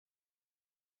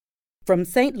From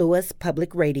St. Louis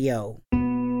Public Radio.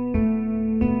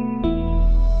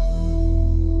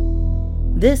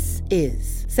 This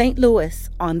is St. Louis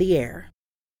on the Air.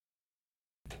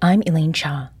 I'm Elaine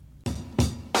Cha.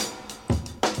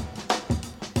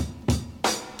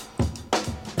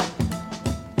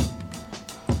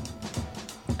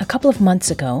 A couple of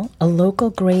months ago, a local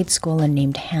grade schooler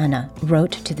named Hannah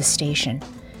wrote to the station.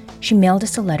 She mailed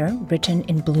us a letter written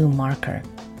in blue marker.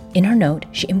 In her note,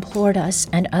 she implored us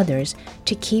and others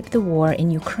to keep the war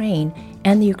in Ukraine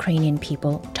and the Ukrainian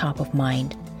people top of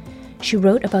mind. She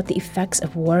wrote about the effects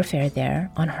of warfare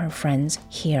there on her friends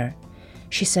here.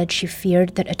 She said she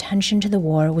feared that attention to the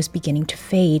war was beginning to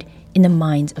fade in the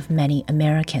minds of many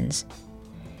Americans.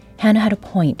 Hannah had a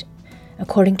point.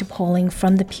 According to polling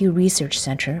from the Pew Research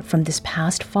Center from this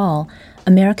past fall,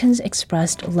 Americans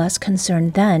expressed less concern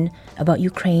then about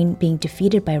Ukraine being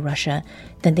defeated by Russia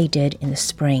than they did in the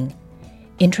spring.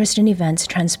 Interest in events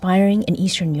transpiring in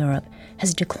Eastern Europe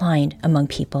has declined among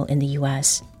people in the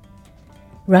U.S.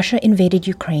 Russia invaded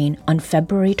Ukraine on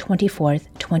February 24,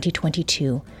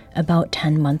 2022, about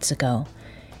 10 months ago.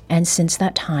 And since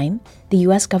that time, the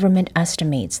U.S. government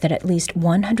estimates that at least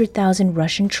 100,000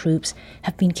 Russian troops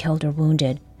have been killed or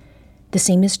wounded. The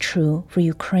same is true for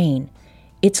Ukraine.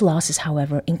 Its losses,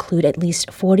 however, include at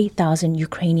least 40,000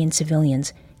 Ukrainian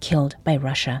civilians killed by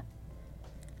Russia.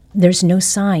 There's no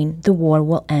sign the war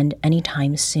will end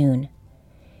anytime soon.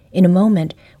 In a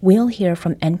moment, we'll hear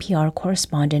from NPR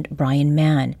correspondent Brian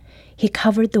Mann. He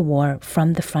covered the war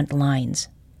from the front lines.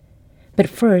 But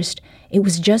first, it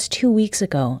was just 2 weeks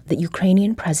ago that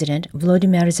Ukrainian President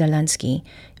Volodymyr Zelensky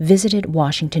visited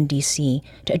Washington, D.C.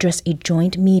 to address a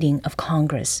joint meeting of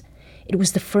Congress. It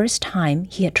was the first time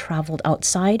he had traveled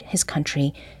outside his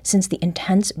country since the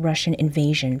intense Russian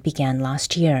invasion began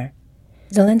last year.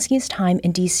 Zelensky's time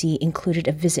in D.C. included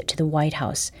a visit to the White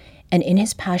House, and in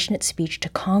his passionate speech to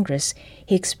Congress,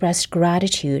 he expressed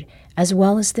gratitude as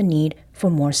well as the need for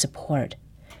more support.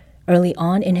 Early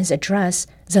on in his address,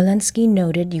 Zelensky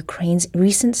noted Ukraine's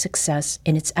recent success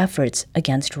in its efforts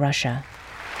against Russia.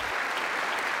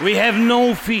 We have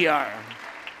no fear,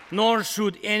 nor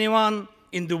should anyone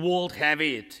in the world have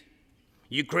it.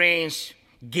 Ukraine's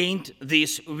gained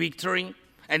this victory,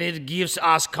 and it gives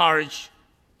us courage,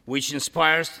 which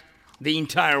inspires the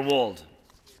entire world.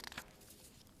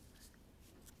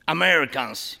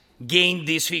 Americans gained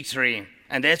this victory,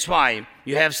 and that's why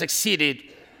you have succeeded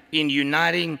in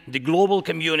uniting the global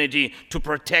community to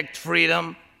protect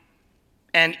freedom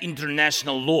and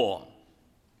international law.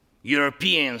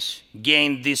 Europeans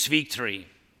gained this victory,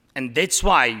 and that's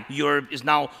why Europe is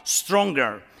now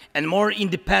stronger and more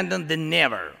independent than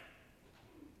ever.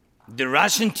 The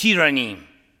Russian tyranny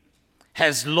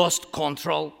has lost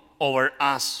control over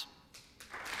us.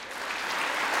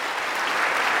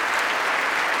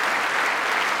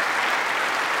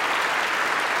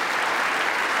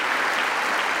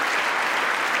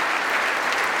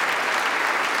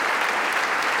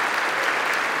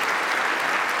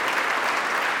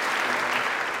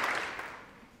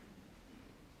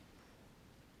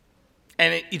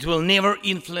 And it will never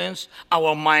influence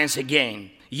our minds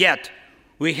again. Yet,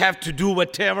 we have to do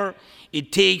whatever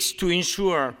it takes to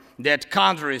ensure that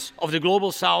countries of the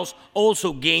global south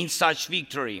also gain such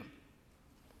victory.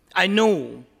 I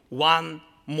know one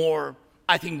more,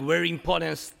 I think, very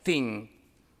important thing.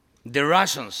 The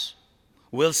Russians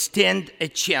will stand a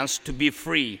chance to be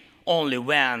free only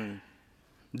when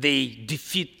they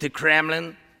defeat the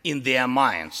Kremlin in their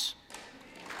minds.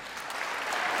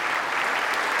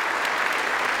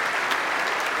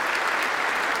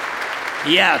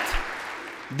 Yet,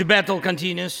 the battle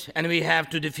continues, and we have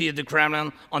to defeat the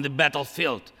Kremlin on the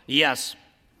battlefield. Yes,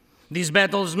 this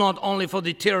battle is not only for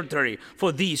the territory,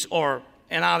 for this or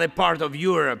another part of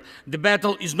Europe. The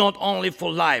battle is not only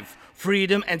for life,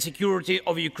 freedom, and security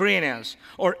of Ukrainians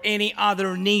or any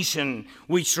other nation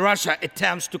which Russia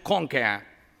attempts to conquer.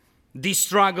 This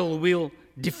struggle will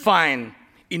define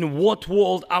in what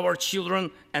world our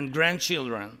children and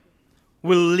grandchildren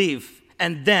will live,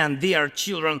 and then their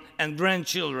children and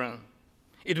grandchildren.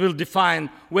 It will define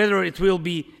whether it will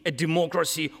be a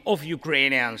democracy of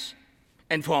Ukrainians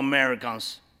and for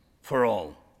Americans, for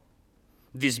all.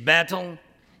 This battle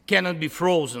cannot be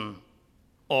frozen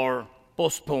or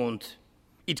postponed.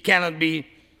 It cannot be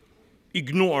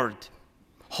ignored,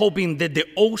 hoping that the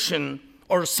ocean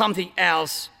or something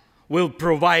else will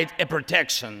provide a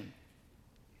protection.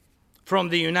 From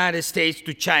the United States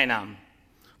to China,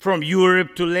 from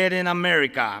Europe to Latin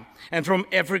America, and from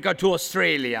Africa to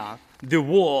Australia, the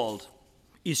world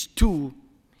is too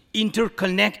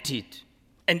interconnected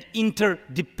and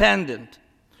interdependent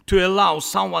to allow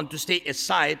someone to stay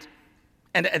aside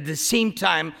and at the same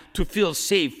time to feel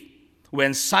safe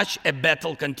when such a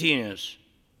battle continues.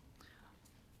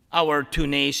 Our two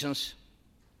nations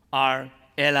are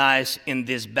allies in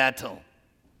this battle.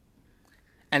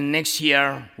 And next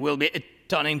year will be a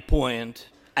turning point.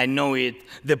 I know it,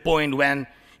 the point when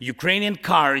Ukrainian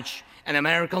courage and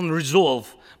American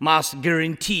resolve must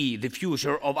guarantee the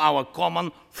future of our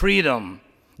common freedom,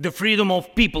 the freedom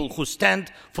of people who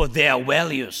stand for their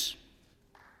values.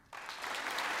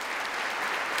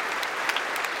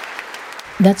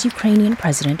 That's Ukrainian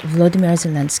President Volodymyr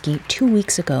Zelensky 2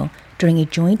 weeks ago during a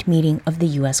joint meeting of the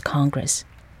U.S. Congress.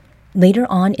 Later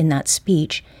on in that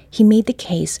speech, he made the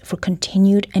case for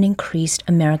continued and increased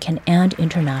American and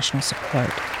international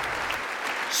support.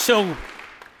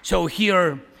 So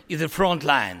here is the front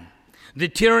line. The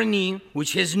tyranny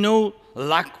which has no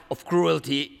lack of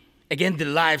cruelty against the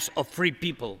lives of free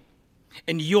people.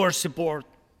 And your support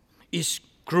is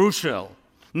crucial,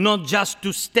 not just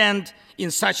to stand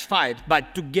in such fight,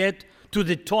 but to get to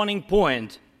the turning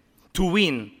point, to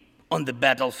win on the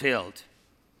battlefield.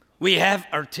 We have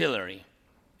artillery.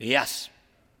 Yes.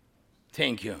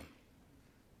 Thank you.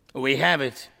 We have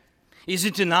it. Is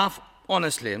it enough?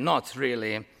 Honestly, not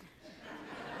really.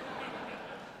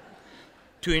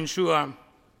 To ensure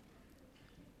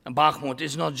Bakhmut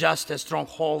is not just a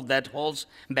stronghold that holds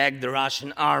back the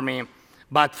Russian army,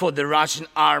 but for the Russian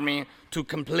army to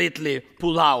completely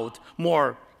pull out,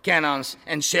 more cannons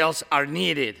and shells are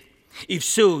needed. If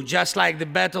so, just like the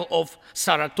Battle of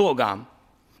Saratoga,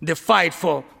 the fight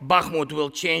for Bakhmut will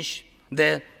change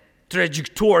the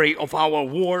trajectory of our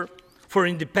war for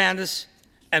independence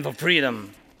and for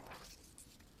freedom.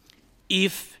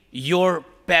 If your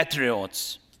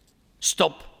patriots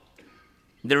stop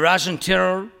the Russian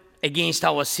terror against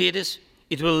our cities,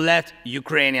 it will let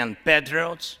Ukrainian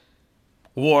patriots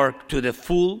work to the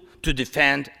full to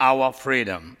defend our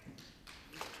freedom.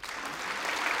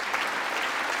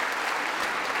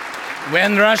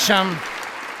 When Russia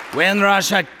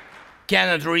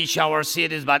cannot reach our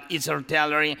cities, but its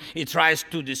artillery, it tries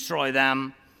to destroy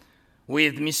them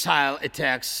with missile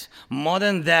attacks. More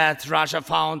than that, Russia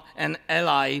found an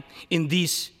ally in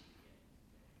this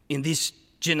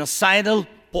genocidal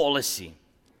policy,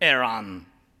 Iran.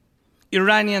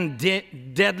 Iranian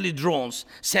deadly drones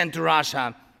sent to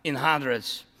Russia in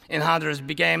hundreds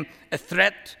became a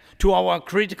threat to our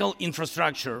critical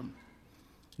infrastructure.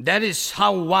 That is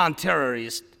how one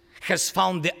terrorist has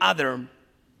found the other.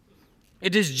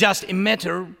 It is just a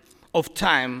matter of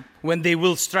time when they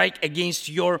will strike against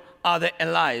your other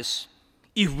allies.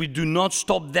 If we do not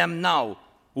stop them now,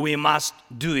 we must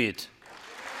do it.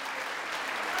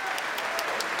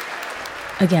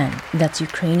 Again, that's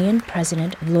Ukrainian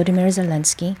President Volodymyr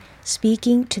Zelensky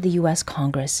speaking to the U.S.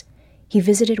 Congress. He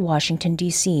visited Washington,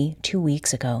 D.C. 2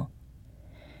 weeks ago.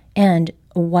 And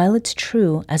while it's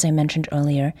true, as I mentioned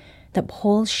earlier, that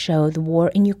polls show the war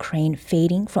in Ukraine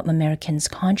fading from Americans'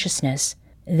 consciousness,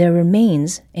 there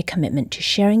remains a commitment to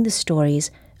sharing the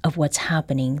stories of what's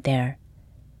happening there.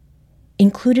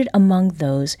 Included among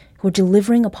those who are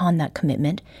delivering upon that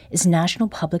commitment is National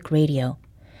Public Radio.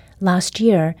 Last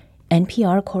year,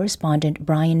 NPR correspondent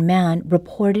Brian Mann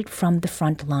reported from the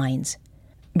front lines.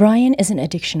 Brian is an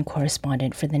addiction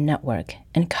correspondent for the network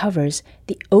and covers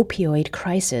the opioid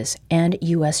crisis and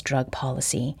U.S. drug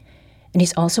policy. And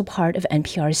he's also part of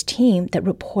NPR's team that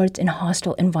reports in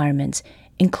hostile environments,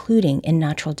 including in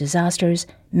natural disasters,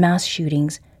 mass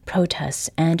shootings, protests,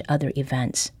 and other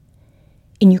events.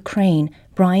 In Ukraine,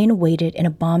 Brian waited in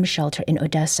a bomb shelter in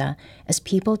Odessa as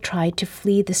people tried to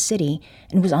flee the city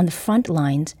and was on the front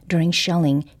lines during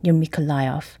shelling near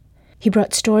Mykolaiv. He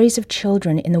brought stories of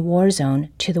children in the war zone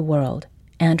to the world,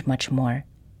 and much more.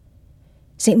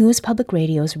 St. Louis Public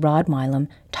Radio's Rod Milam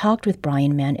talked with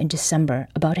Brian Mann in December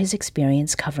about his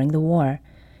experience covering the war,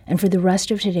 and for the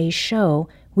rest of today's show,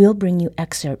 we'll bring you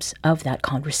excerpts of that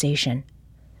conversation.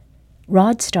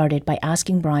 Rod started by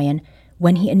asking Brian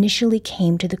when he initially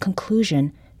came to the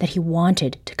conclusion that he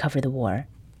wanted to cover the war.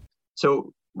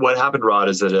 So what happened, Rod,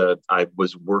 is that I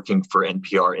was working for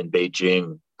NPR in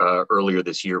Beijing earlier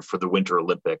this year for the Winter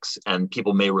Olympics. And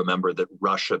people may remember that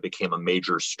Russia became a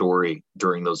major story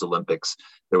during those Olympics.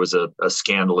 There was a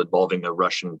scandal involving a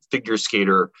Russian figure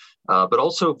skater, but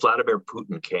also Vladimir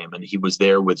Putin came, and he was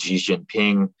there with Xi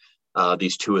Jinping.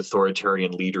 These two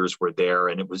authoritarian leaders were there.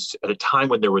 And it was at a time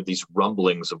when there were these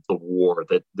rumblings of the war,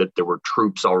 that there were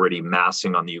troops already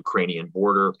massing on the Ukrainian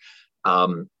border.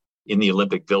 In the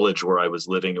Olympic Village where I was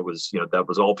living, it was, that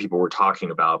was all people were talking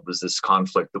about, was this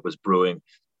conflict that was brewing.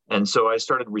 And so I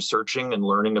started researching and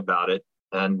learning about it.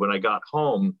 And when I got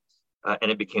home and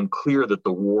it became clear that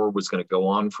the war was going to go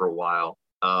on for a while,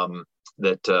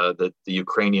 that the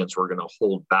Ukrainians were going to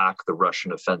hold back the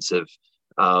Russian offensive,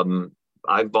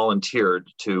 I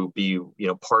volunteered to be,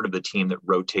 part of the team that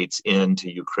rotates into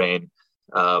Ukraine.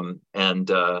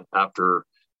 And after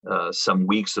some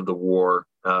weeks of the war,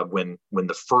 when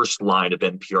the first line of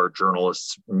NPR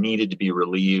journalists needed to be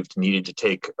relieved, needed to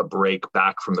take a break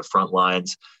back from the front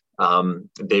lines,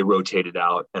 they rotated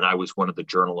out, and I was one of the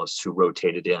journalists who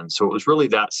rotated in. So it was really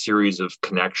that series of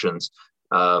connections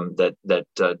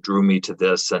that drew me to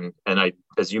this. And I,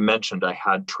 as you mentioned, I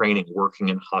had training working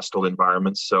in hostile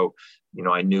environments. So,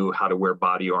 I knew how to wear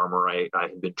body armor. I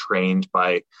had been trained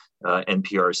by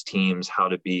NPR's teams how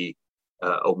to be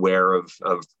aware of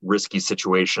risky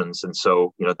situations. And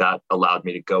so, that allowed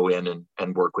me to go in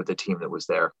and work with the team that was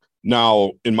there.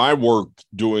 Now, in my work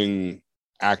doing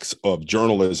acts of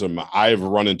journalism, I've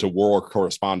run into war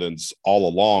correspondents all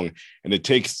along, and it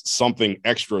takes something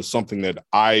extra, something that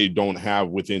I don't have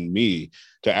within me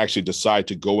to actually decide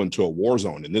to go into a war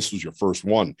zone. And this was your first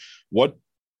one. But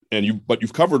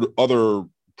you've covered other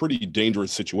pretty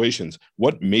dangerous situations.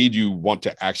 What made you want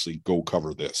to actually go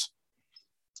cover this?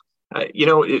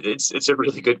 It's a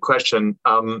really good question.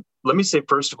 Let me say,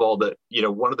 first of all, that,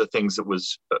 one of the things that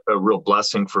was a real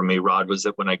blessing for me, Rod, was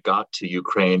that when I got to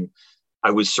Ukraine, I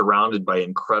was surrounded by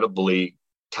incredibly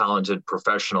talented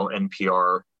professional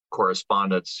NPR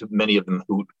correspondents, many of them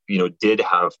who, did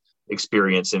have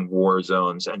experience in war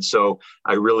zones. And so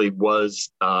I really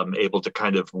was able to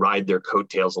kind of ride their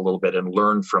coattails a little bit and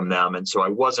learn from them. And so I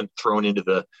wasn't thrown into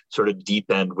the sort of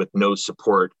deep end with no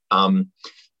support.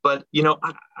 But,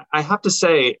 I have to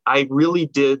say, I really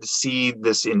did see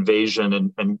this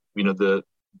invasion and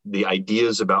the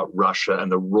ideas about Russia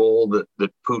and the role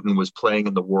that Putin was playing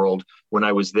in the world when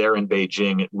I was there in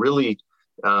Beijing. It really,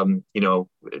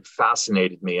 it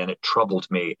fascinated me and it troubled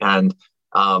me. And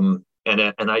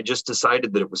I just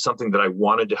decided that it was something that I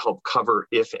wanted to help cover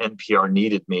if NPR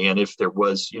needed me and if there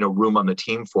was, room on the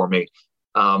team for me.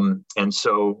 And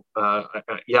so,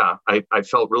 I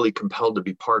felt really compelled to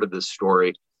be part of this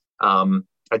story.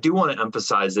 I do want to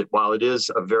emphasize that while it is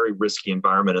a very risky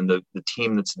environment and the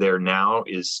team that's there now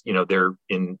is, they're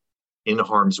in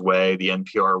harm's way. The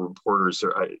NPR reporters,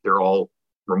 they're all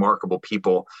remarkable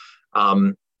people.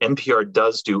 NPR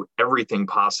does do everything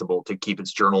possible to keep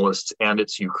its journalists and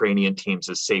its Ukrainian teams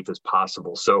as safe as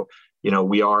possible. So,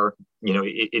 we are,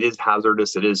 it is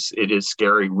hazardous. It is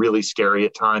scary, really scary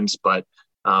at times, but,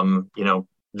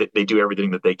 they do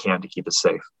everything that they can to keep us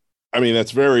safe. I mean,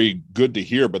 that's very good to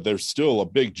hear, but there's still a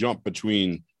big jump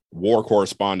between war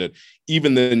correspondent,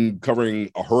 even then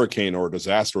covering a hurricane or a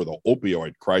disaster or the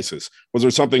opioid crisis. Was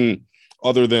there something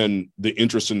other than the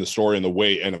interest in the story and the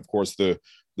way, and of course, the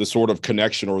sort of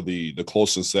connection or the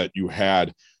closeness that you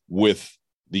had with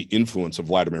the influence of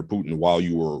Vladimir Putin while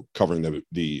you were covering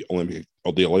the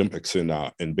Olympics in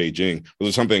Beijing? Was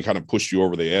there something that kind of pushed you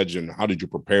over the edge, and how did you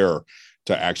prepare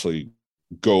to actually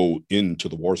go into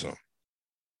the war zone?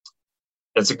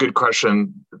 That's a good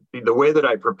question. The way that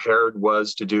I prepared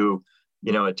was to do,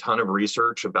 a ton of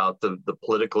research about the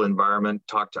political environment.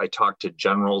 I talked to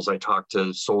generals, I talked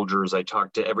to soldiers, I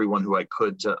talked to everyone who I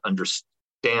could to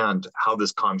understand how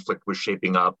this conflict was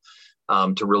shaping up,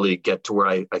 to really get to where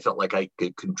I felt like I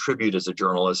could contribute as a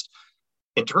journalist.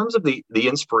 In terms of the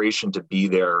inspiration to be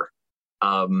there,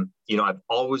 I've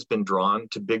always been drawn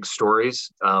to big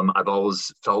stories. I've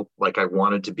always felt like I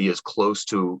wanted to be as close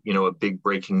to, a big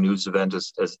breaking news event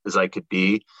as I could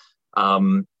be.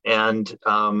 I'm not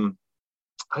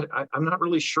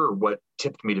really sure what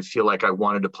tipped me to feel like I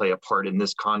wanted to play a part in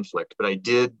this conflict, but I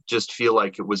did just feel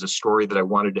like it was a story that I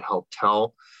wanted to help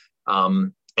tell.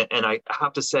 And I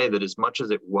have to say that as much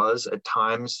as it was at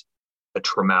times a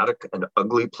traumatic and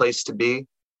ugly place to be,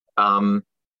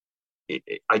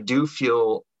 I do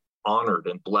feel honored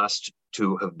and blessed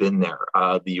to have been there.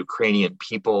 The Ukrainian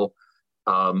people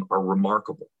are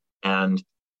remarkable. And,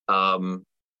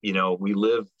 we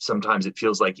live, sometimes it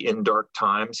feels like in dark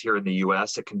times here in the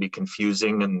US. It can be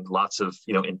confusing and lots of,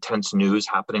 intense news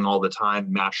happening all the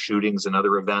time, mass shootings and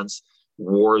other events,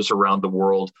 wars around the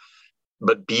world.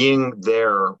 But being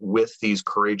there with these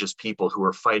courageous people who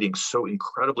are fighting so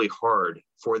incredibly hard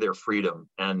for their freedom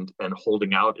and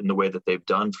holding out in the way that they've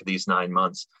done for these 9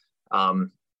 months, I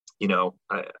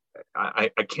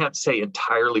can't say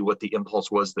entirely what the impulse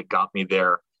was that got me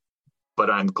there, but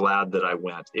I'm glad that I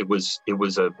went. It was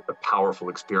a powerful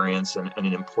experience and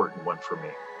an important one for me.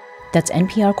 That's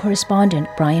NPR correspondent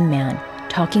Brian Mann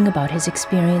talking about his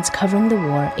experience covering the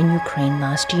war in Ukraine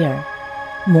last year.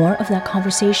 More of that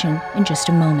conversation in just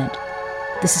a moment.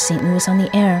 This is St. Louis on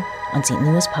the Air on St.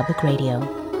 Louis Public Radio.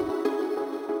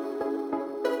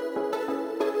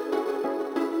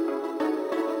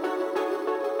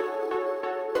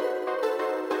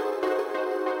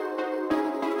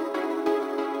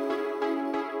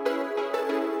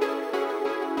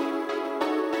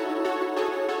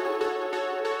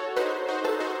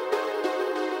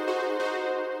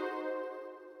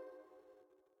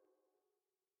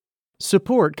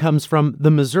 Support comes from the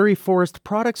Missouri Forest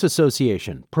Products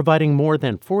Association, providing more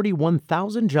than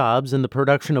 41,000 jobs in the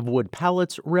production of wood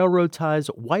pallets, railroad ties,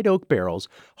 white oak barrels,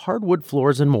 hardwood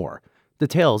floors, and more.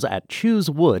 Details at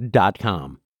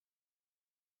choosewood.com.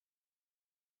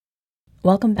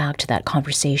 Welcome back to that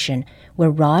conversation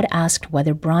where Rod asked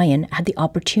whether Brian had the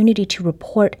opportunity to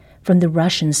report from the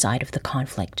Russian side of the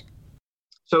conflict.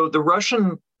 So the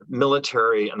Russian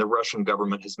military and the Russian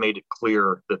government has made it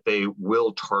clear that they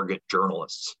will target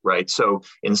journalists, right? So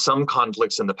in some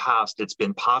conflicts in the past, it's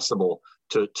been possible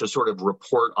to sort of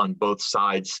report on both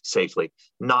sides safely.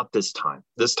 Not this time.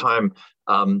 This time,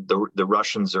 the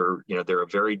Russians are, they're a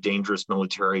very dangerous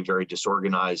military, very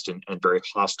disorganized and very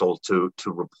hostile to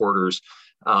reporters.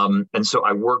 And so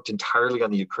I worked entirely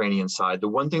on the Ukrainian side. The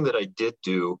one thing that I did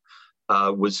do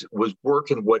was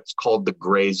work in what's called the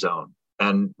gray zone.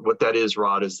 And what that is,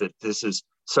 Rod, is that this is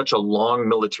such a long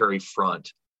military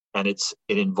front, and it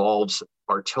involves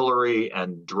artillery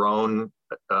and drone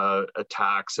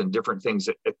attacks and different things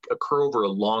that occur over a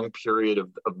long period of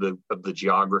the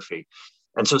geography.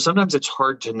 And so sometimes it's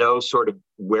hard to know sort of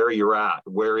where you're at.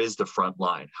 Where is the front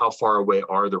line? How far away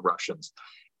are the Russians?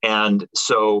 And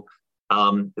so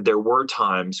there were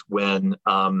times when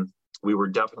we were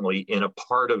definitely in a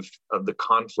part of the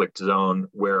conflict zone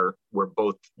where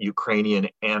both Ukrainian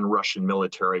and Russian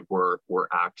military were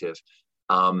active.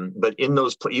 But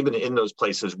even in those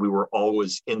places, we were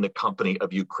always in the company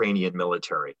of Ukrainian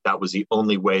military. That was the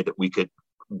only way that we could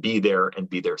be there and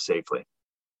be there safely.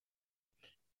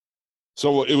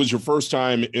 So it was your first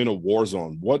time in a war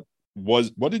zone. What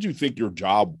did you think your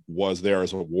job was there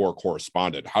as a war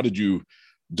correspondent? How did you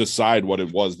decide what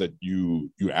it was that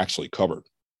you actually covered?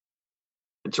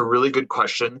 It's a really good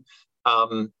question.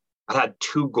 I had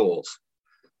two goals.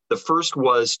 The first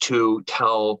was to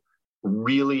tell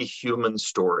really human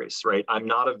stories, right? I'm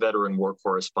not a veteran war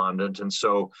correspondent. And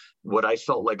so what I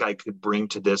felt like I could bring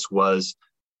to this was,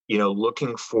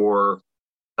 looking for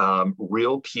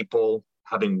real people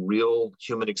having real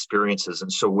human experiences.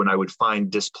 And so when I would find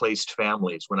displaced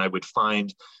families, when I would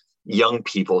find young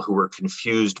people who were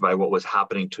confused by what was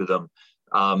happening to them,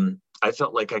 I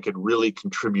felt like I could really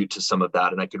contribute to some of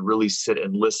that, and I could really sit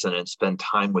and listen and spend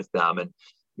time with them. And,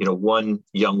 one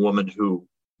young woman who,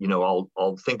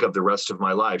 I'll think of the rest of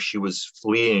my life, she was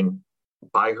fleeing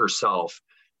by herself,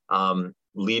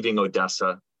 leaving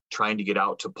Odessa, trying to get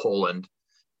out to Poland.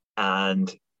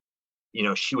 And,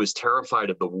 she was terrified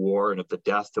of the war and of the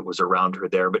death that was around her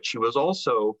there, but she was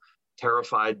also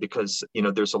terrified because,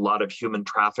 there's a lot of human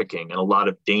trafficking and a lot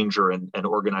of danger and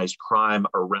organized crime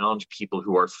around people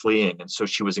who are fleeing. And so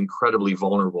she was incredibly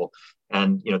vulnerable.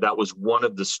 And, that was one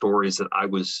of the stories that I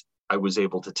was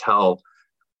able to tell.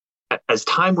 As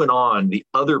time went on, the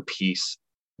other piece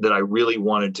that I really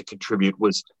wanted to contribute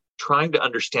was trying to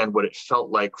understand what it felt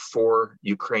like for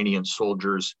Ukrainian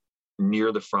soldiers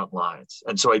near the front lines.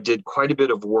 And so I did quite a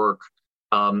bit of work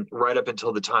right up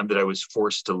until the time that I was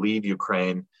forced to leave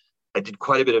Ukraine. I did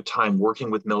quite a bit of time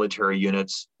working with military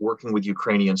units, working with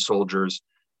Ukrainian soldiers,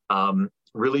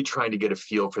 really trying to get a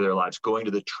feel for their lives, going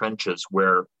to the trenches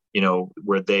where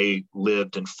they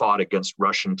lived and fought against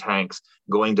Russian tanks,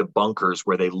 going to bunkers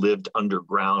where they lived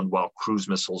underground while cruise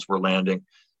missiles were landing.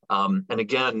 And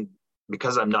again,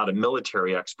 because I'm not a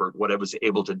military expert, what I was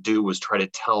able to do was try to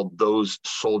tell those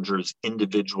soldiers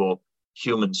individual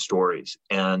human stories.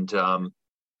 And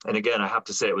again, I have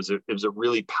to say it was a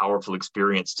really powerful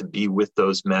experience to be with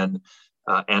those men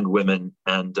and women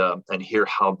and hear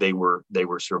how they were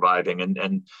surviving,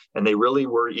 and they really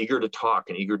were eager to talk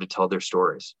and eager to tell their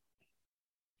stories.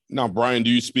 Now, Brian, do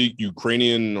you speak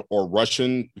Ukrainian or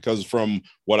Russian? Because from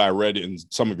what I read in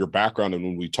some of your background and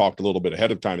when we talked a little bit ahead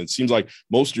of time, it seems like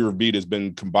most of your beat has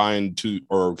been confined to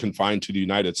the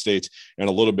United States and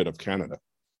a little bit of Canada.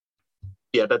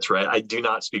 Yeah, that's right. I do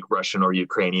not speak Russian or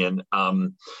Ukrainian.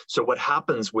 So what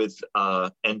happens with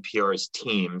NPR's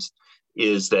teams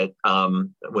is that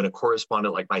when a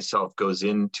correspondent like myself goes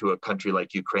into a country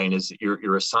like Ukraine, is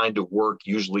you're assigned to work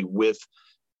usually with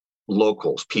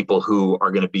locals, people who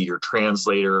are going to be your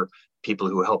translator, people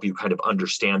who help you kind of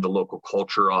understand the local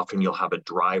culture. Often you'll have a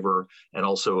driver and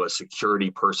also a security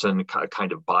person,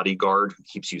 kind of bodyguard who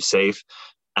keeps you safe.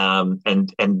 And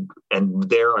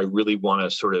there I really want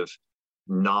to sort of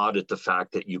nod at the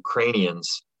fact that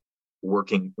Ukrainians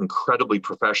working incredibly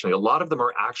professionally. A lot of them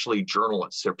are actually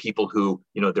journalists. They're people who,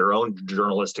 their own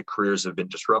journalistic careers have been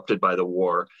disrupted by the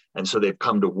war. And so they've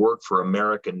come to work for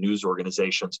American news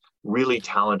organizations, really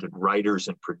talented writers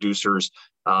and producers.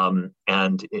 And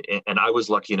I was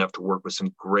lucky enough to work with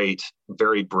some great,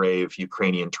 very brave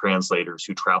Ukrainian translators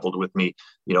who traveled with me,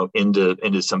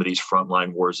 into some of these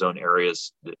frontline war zone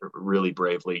areas really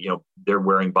bravely. They're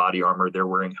wearing body armor, they're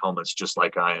wearing helmets just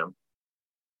like I am.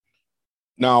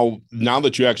 Now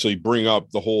that you actually bring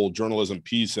up the whole journalism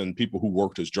piece and people who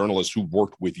worked as journalists who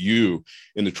worked with you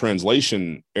in the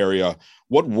translation area,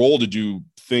 what role did you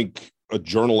think a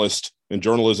journalist and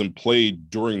journalism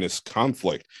played during this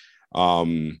conflict?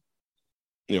 Russia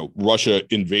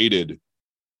invaded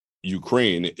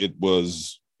Ukraine. It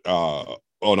was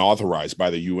unauthorized by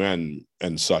the UN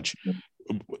and such.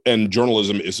 And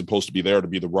journalism is supposed to be there to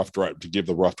be the rough draft, to give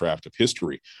the rough draft of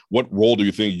history. What role do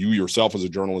you think you yourself as a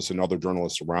journalist and other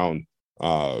journalists around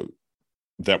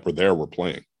that were there were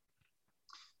playing?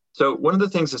 So one of the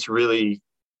things that's really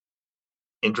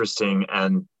interesting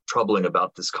and troubling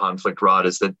about this conflict, Rod,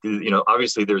 is that,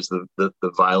 obviously there's the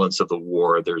violence of the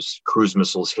war. There's cruise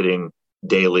missiles hitting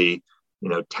daily,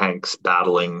 tanks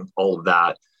battling, all of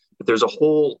that. But there's a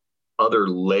whole other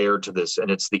layer to this, and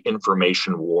it's the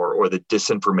information war or the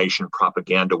disinformation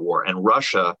propaganda war. And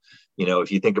Russia,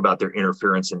 if you think about their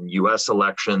interference in US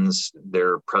elections,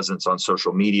 their presence on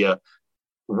social media,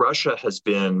 Russia has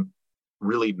been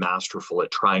really masterful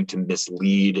at trying to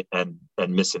mislead and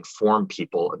misinform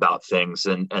people about things.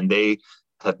 And they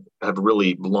have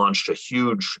really launched a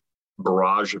huge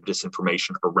barrage of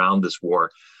disinformation around this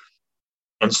war.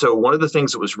 And so one of the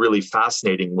things that was really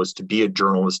fascinating was to be a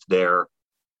journalist there,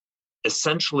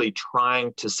 essentially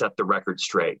trying to set the record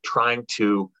straight, trying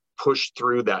to push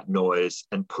through that noise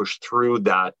and push through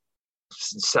that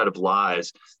set of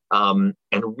lies, and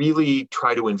really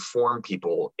try to inform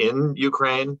people in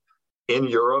Ukraine, in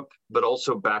Europe, but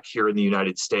also back here in the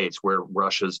United States, where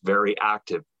Russia's very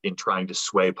active in trying to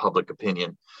sway public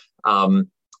opinion.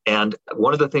 And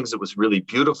one of the things that was really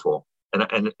beautiful,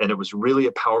 and it was really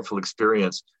a powerful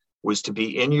experience, was to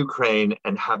be in Ukraine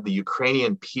and have the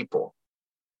Ukrainian people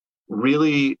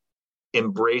really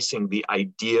embracing the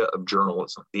idea of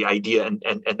journalism, the idea, and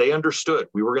they understood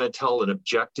we were going to tell an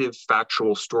objective,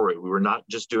 factual story. We were not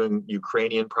just doing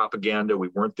Ukrainian propaganda. We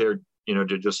weren't there,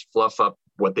 to just fluff up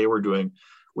what they were doing.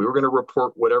 We were going to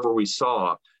report whatever we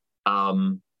saw,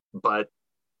 but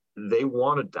they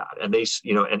wanted that, and they,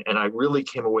 and I really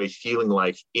came away feeling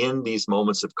like in these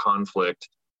moments of conflict,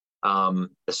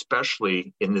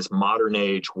 especially in this modern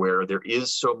age where there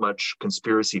is so much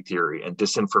conspiracy theory and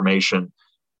disinformation,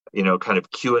 kind of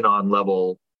QAnon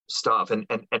level stuff. And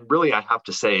really, I have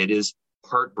to say, it is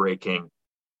heartbreaking,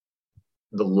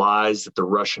 the lies that the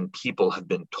Russian people have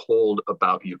been told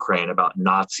about Ukraine, about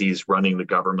Nazis running the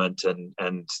government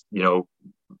and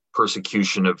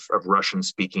persecution of Russian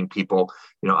speaking people.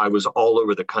 I was all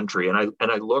over the country and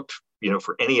I looked,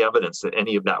 for any evidence that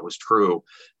any of that was true.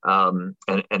 And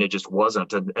it just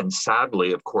wasn't. And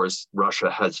sadly, of course, Russia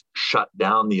has shut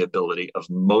down the ability of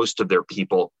most of their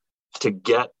people to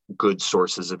get good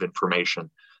sources of information.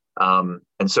 And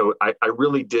so I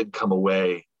really did come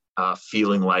away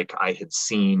feeling like I had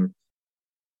seen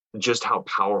just how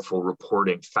powerful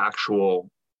reporting, factual,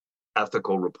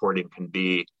 ethical reporting can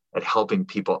be at helping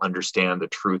people understand the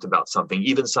truth about something,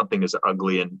 even something as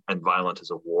ugly and violent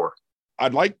as a war.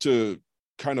 I'd like to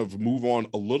kind of move on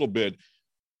a little bit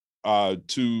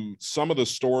to some of the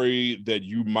story that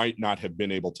you might not have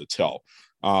been able to tell.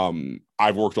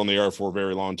 I've worked on the air for a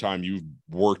very long time. You've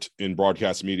worked in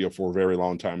broadcast media for a very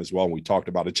long time as well. And we talked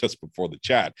about it just before the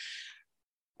chat.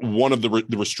 One of the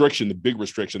big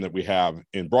restriction that we have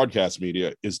in broadcast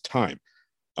media is time.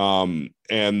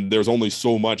 And there's only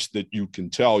so much that you can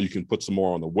tell. You can put some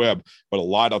more on the web, but a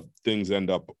lot of things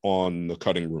end up on the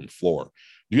cutting room floor.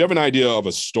 Do you have an idea of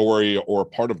a story or a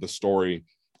part of the story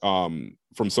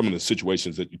from some of the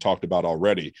situations that you talked about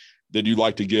already that you'd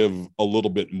like to give a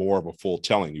little bit more of a full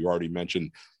telling? You already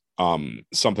mentioned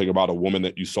something about a woman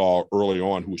that you saw early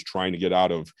on who was trying to get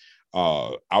out of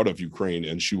Ukraine,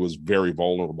 and she was very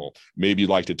vulnerable. Maybe you'd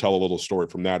like to tell a little story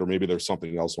from that, or maybe there's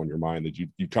something else on your mind that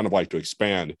you kind of like to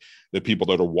expand that people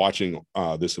that are watching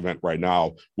this event right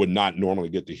now would not normally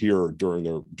get to hear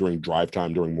during drive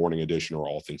time, during Morning Edition, or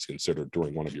All Things Considered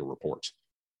during one of your reports.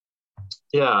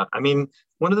 Yeah, I mean,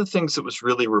 one of the things that was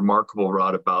really remarkable,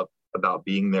 Rod, about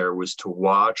being there was to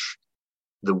watch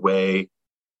the way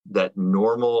that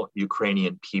normal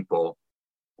Ukrainian people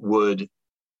would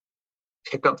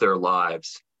pick up their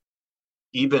lives,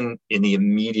 even in the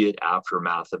immediate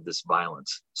aftermath of this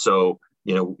violence. So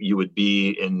you would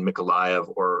be in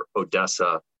Mykolaiv or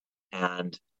Odessa,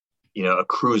 and a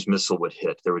cruise missile would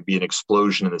hit. There would be an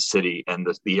explosion in the city, and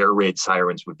the air raid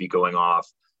sirens would be going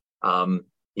off.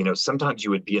 Sometimes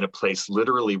you would be in a place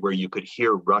literally where you could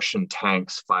hear Russian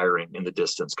tanks firing in the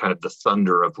distance, kind of the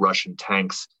thunder of Russian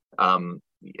tanks. And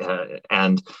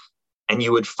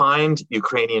you would find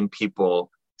Ukrainian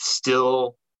people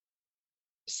still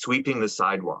sweeping the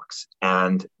sidewalks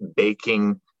and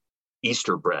baking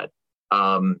Easter bread,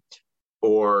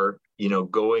 or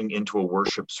going into a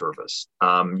worship service.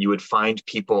 You would find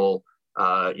people,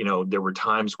 there were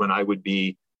times when I would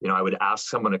be, I would ask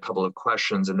someone a couple of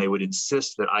questions and they would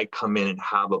insist that I come in and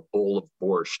have a bowl of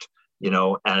borscht,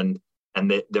 and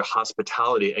their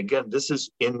hospitality. Again, this is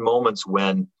in moments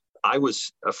when I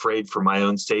was afraid for my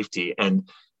own safety. And,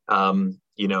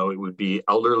 it would be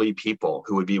elderly people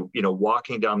who would be,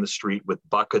 walking down the street with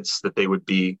buckets that they would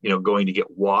be, going to get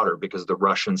water because the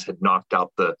Russians had knocked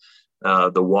out the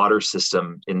water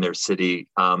system in their city.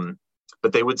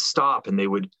 But they would stop and they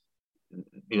would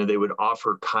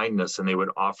offer kindness and they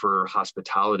would offer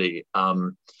hospitality.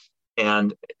 I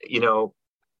kind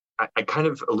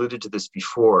of alluded to this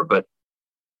before, but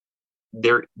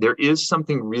there is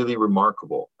something really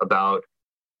remarkable about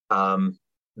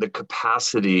the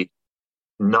capacity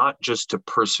not just to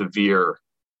persevere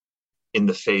in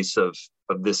the face of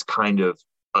this kind of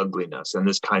ugliness and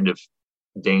this kind of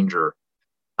danger,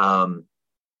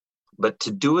 but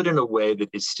to do it in a way that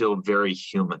is still very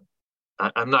human.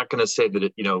 I'm not going to say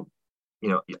that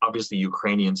obviously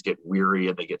Ukrainians get weary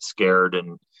and they get scared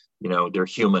and, they're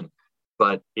human,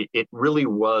 but it really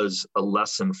was a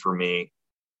lesson for me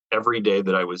every day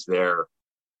that I was there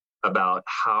about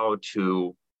how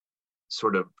to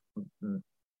sort of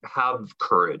have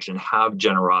courage and have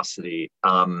generosity.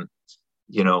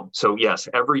 So yes,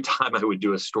 every time I would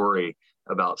do a story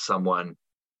about someone,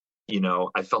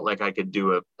 I felt like I could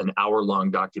do an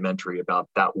hour-long documentary about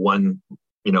that one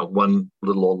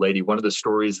little old lady. One of the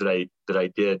stories that I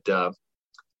did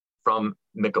from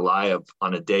Mykolaiv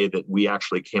on a day that we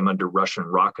actually came under Russian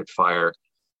rocket fire,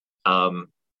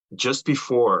 just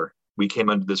before we came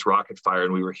under this rocket fire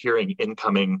and we were hearing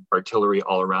incoming artillery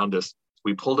all around us,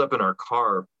 we pulled up in our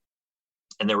car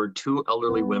and there were two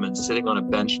elderly women sitting on a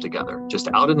bench together, just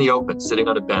out in the open, sitting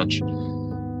on a bench.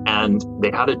 And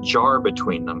they had a jar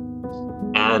between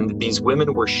them. And these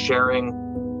women were sharing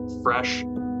fresh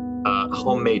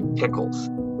homemade pickles.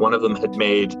 One of them had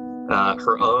made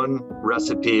her own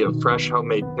recipe of fresh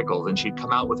homemade pickles. And she'd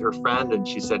come out with her friend and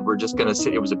she said, we're just going to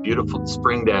sit. It was a beautiful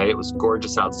spring day. It was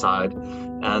gorgeous outside.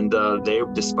 And they,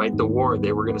 despite the war,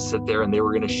 they were going to sit there and they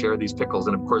were going to share these pickles.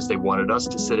 And of course, they wanted us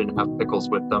to sit and have pickles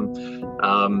with them.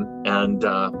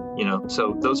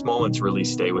 So those moments really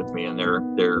stay with me. And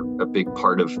they're a big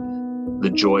part of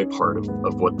the joy part of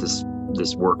what this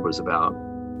work was about.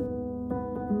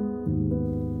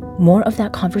 More of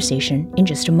that conversation in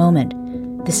just a moment.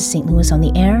 This is St. Louis on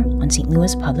the Air on St.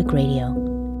 Louis Public Radio.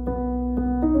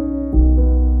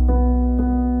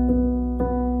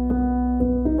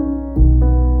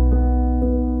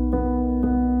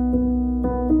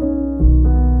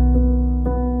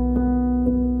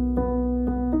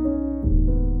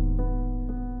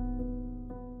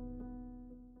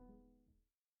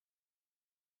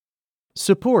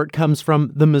 Support comes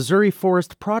from the Missouri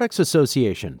Forest Products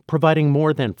Association, providing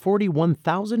more than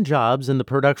 41,000 jobs in the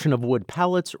production of wood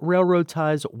pallets, railroad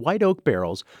ties, white oak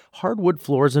barrels, hardwood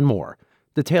floors, and more.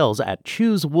 Details at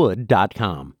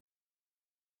choosewood.com.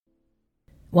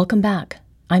 Welcome back.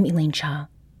 I'm Elaine Cha.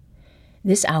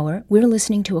 This hour, we're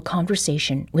listening to a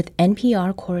conversation with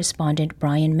NPR correspondent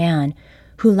Brian Mann,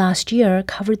 who last year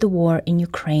covered the war in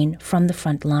Ukraine from the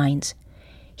front lines.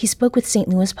 He spoke with St.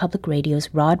 Louis Public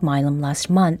Radio's Rod Milam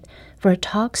last month for a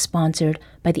talk sponsored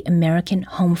by the American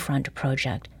Homefront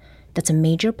Project. That's a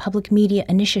major public media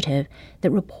initiative that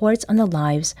reports on the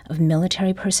lives of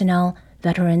military personnel,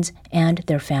 veterans, and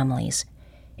their families.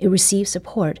 It receives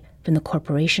support from the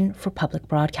Corporation for Public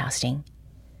Broadcasting.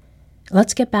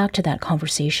 Let's get back to that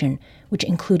conversation, which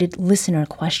included listener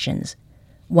questions.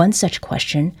 One such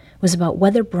question was about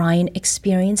whether Brian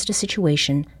experienced a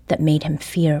situation that made him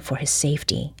fear for his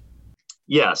safety.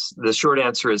 Yes, the short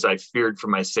answer is I feared for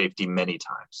my safety many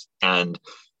times. And,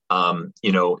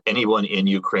 anyone in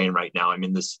Ukraine right now,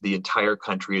 the entire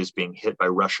country is being hit by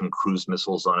Russian cruise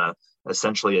missiles on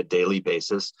essentially a daily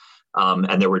basis.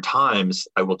 And there were times,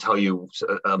 I will tell you,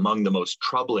 among the most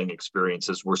troubling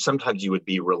experiences where sometimes you would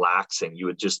be relaxing. You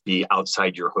would just be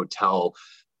outside your hotel,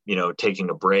 taking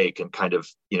a break and kind of,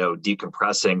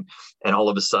 decompressing. And all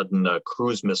of a sudden, a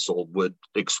cruise missile would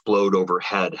explode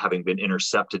overhead, having been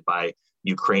intercepted by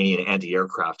Ukrainian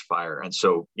anti-aircraft fire. And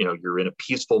so, you're in a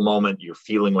peaceful moment, you're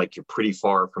feeling like you're pretty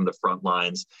far from the front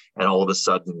lines, and all of a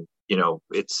sudden,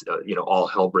 it's, all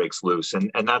hell breaks loose.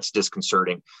 And that's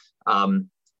disconcerting.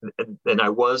 And I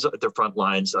was at the front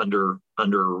lines under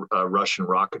Russian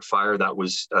rocket fire. That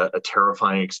was a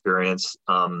terrifying experience.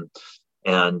 And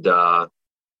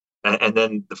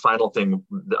then the final thing,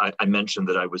 I mentioned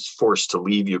that I was forced to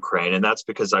leave Ukraine, and that's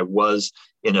because I was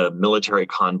in a military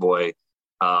convoy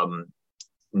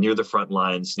near the front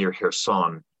lines, near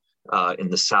Kherson in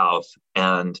the south.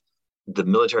 And the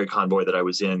military convoy that I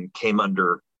was in came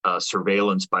under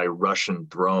surveillance by Russian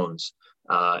drones.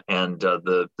 And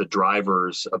the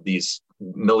drivers of these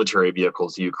military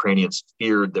vehicles, the Ukrainians,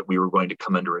 feared that we were going to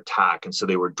come under attack. And so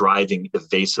they were driving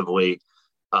evasively,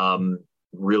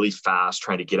 really fast,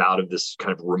 trying to get out of this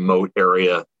kind of remote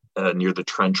area near the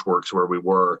trench works where we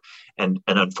were. And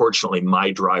unfortunately,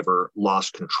 my driver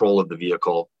lost control of the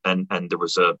vehicle, and there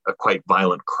was a quite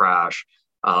violent crash.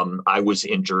 I was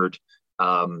injured,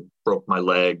 broke my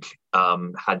leg,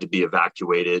 had to be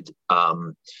evacuated.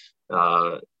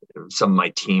 Some of my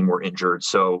team were injured.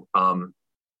 So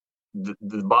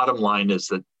the bottom line is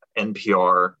that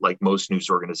NPR, like most news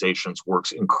organizations,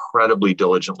 works incredibly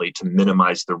diligently to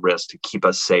minimize the risk, to keep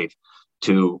us safe,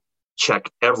 to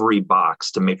check every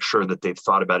box to make sure that they've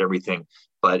thought about everything.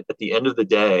 But at the end of the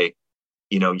day,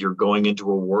 you're going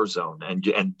into a war zone,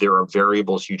 and there are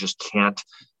variables you just can't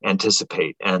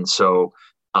anticipate. And so,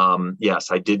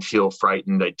 yes, I did feel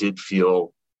frightened. I did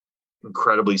feel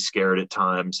incredibly scared at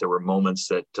times. There were moments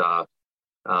that,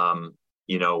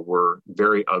 were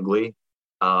very ugly.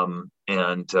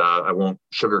 And I won't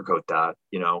sugarcoat that,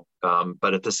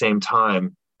 but at the same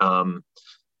time,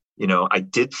 I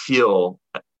did feel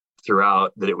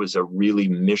throughout that it was a really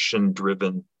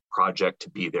mission-driven project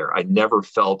to be there. I never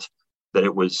felt that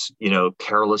it was,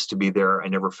 careless to be there. I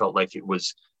never felt like it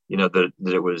was, that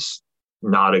it was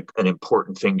not an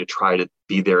important thing to try to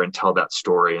be there and tell that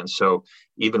story. And so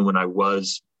even when I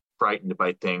was frightened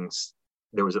by things,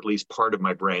 there was at least part of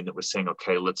my brain that was saying,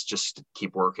 okay, let's just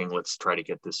keep working. Let's try to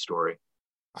get this story.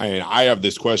 I have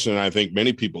this question, and I think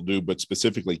many people do, but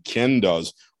specifically Ken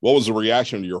does. What was the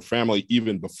reaction of your family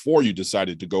even before you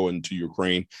decided to go into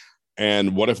Ukraine?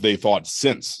 And what if they thought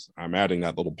since? I'm adding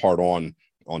that little part on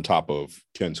top of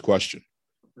Ken's question.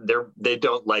 They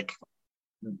don't like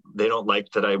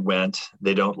that I went.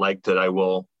 They don't like that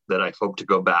I hope to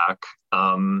go back.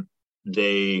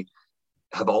 They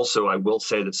have also, I will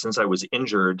say that since I was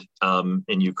injured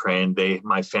in Ukraine,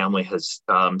 my family has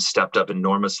stepped up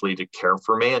enormously to care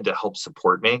for me and to help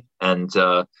support me. And,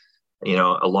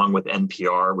 along with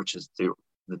NPR, which is the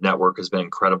network, has been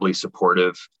incredibly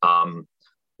supportive. A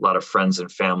lot of friends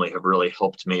and family have really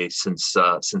helped me since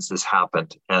this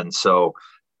happened. And so,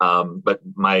 but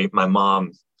my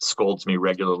mom scolds me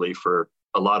regularly for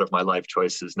a lot of my life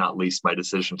choices, not least my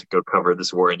decision to go cover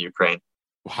this war in Ukraine.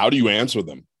 How do you answer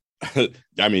them?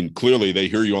 I mean, clearly they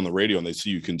hear you on the radio and they see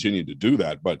you continue to do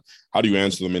that, but how do you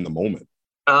answer them in the moment?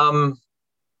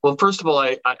 Well, first of all,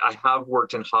 I have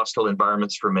worked in hostile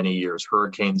environments for many years,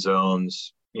 hurricane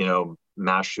zones,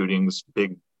 mass shootings,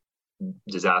 big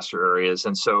disaster areas.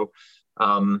 And so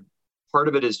part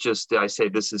of it is just, I say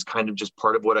this is kind of just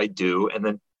part of what I do. And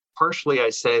then partially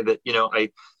I say that,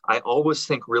 I always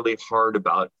think really hard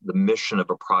about the mission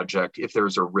of a project. If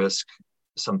there's a risk,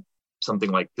 something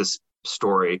like this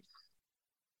story,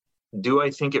 do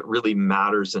I think it really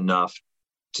matters enough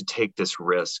to take this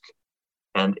risk?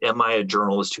 And am I a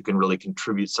journalist who can really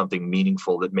contribute something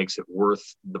meaningful that makes it worth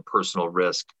the personal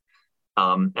risk?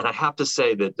 And I have to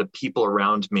say that the people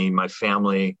around me, my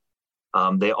family,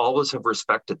 they always have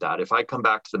respected that. If I come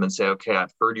back to them and say, okay,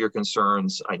 I've heard your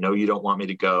concerns, I know you don't want me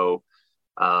to go,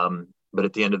 but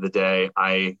at the end of the day,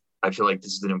 I feel like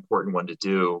this is an important one to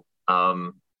do.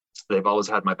 They've always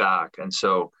had my back. And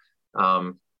so,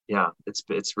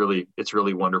 it's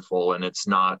really wonderful. And it's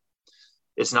not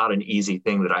an easy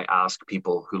thing that I ask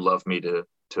people who love me to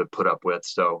put up with.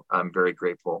 So I'm very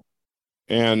grateful.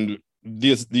 And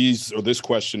this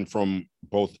question from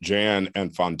both Jan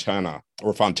and Fontella,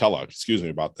 excuse me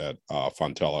about that,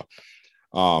 Fontella.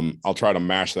 I'll try to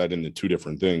mash that into two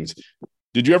different things.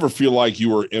 Did you ever feel like you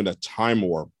were in a time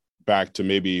warp back to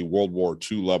maybe World War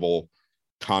II level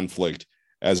conflict,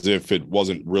 as if it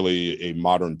wasn't really a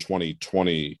modern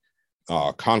 2020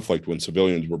 conflict when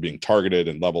civilians were being targeted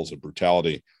and levels of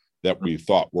brutality that we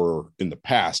thought were in the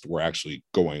past were actually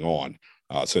going on,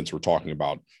 since we're talking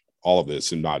about all of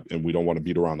this and we don't want to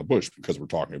beat around the bush because we're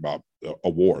talking about a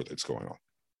war that's going on?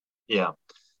 Yeah.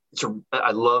 So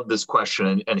I love this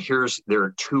question, and there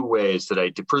are two ways that I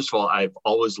do. First of all, I've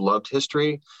always loved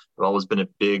history. I've always been a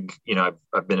big,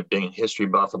 I've been a big history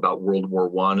buff about World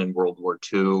War I and World War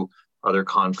II, other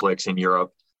conflicts in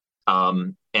Europe.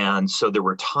 And so there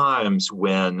were times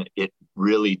when it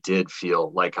really did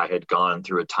feel like I had gone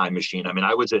through a time machine. I mean,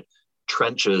 I was at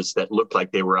trenches that looked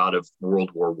like they were out of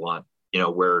World War I,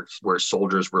 where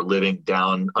soldiers were living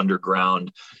down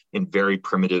underground in very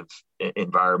primitive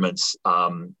environments,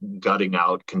 gutting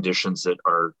out conditions that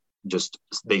are just,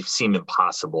 they seem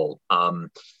impossible. So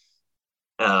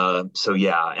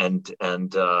yeah, and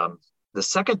the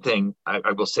second thing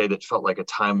I will say that felt like a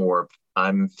time warp.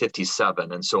 I'm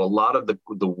 57, and so a lot of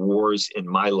the wars in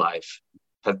my life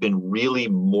have been really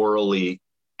morally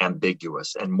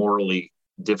ambiguous and morally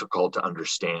difficult to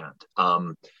understand.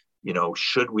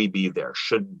 Should we be there?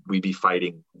 Should we be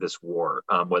fighting this war?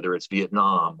 Whether it's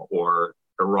Vietnam or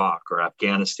Iraq or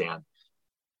Afghanistan,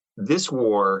 this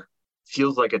war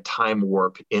feels like a time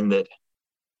warp in that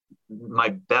my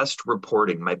best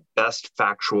reporting, my best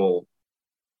factual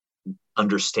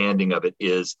understanding of it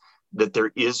is that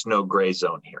there is no gray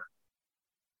zone here.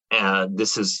 And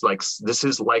this is like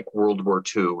World War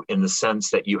II in the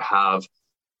sense that you have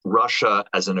Russia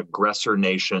as an aggressor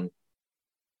nation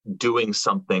doing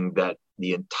something that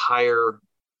the entire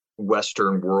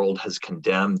Western world has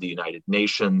condemned, the United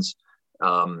Nations,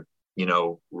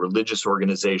 religious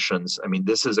organizations. I mean,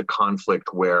 this is a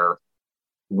conflict where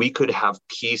we could have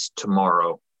peace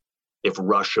tomorrow if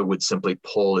Russia would simply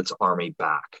pull its army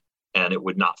back, and it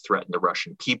would not threaten the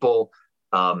Russian people.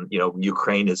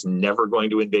 Ukraine is never going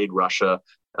to invade Russia.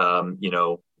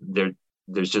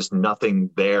 There's just nothing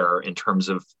there in terms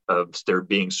of there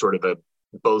being sort of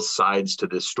both sides to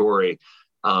this story.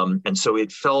 And so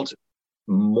it felt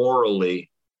morally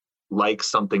like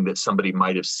something that somebody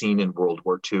might have seen in World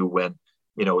War II when,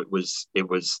 it was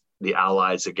the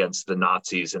Allies against the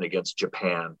Nazis and against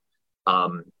Japan.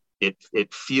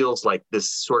 It feels like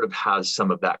this sort of has some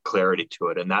of that clarity to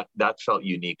it. And that felt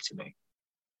unique to me.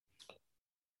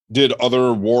 Did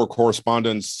other war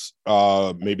correspondents,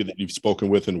 maybe that you've spoken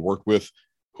with and worked with,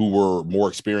 who were more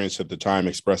experienced at the time,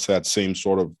 express that same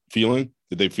sort of feeling?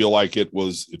 Did they feel like it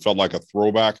felt like a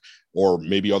throwback, or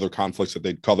maybe other conflicts that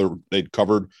they'd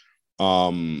covered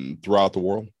throughout the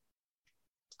world?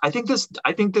 I think this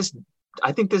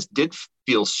did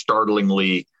feel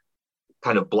startlingly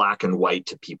kind of black and white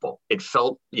to people. It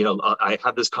felt, I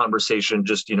had this conversation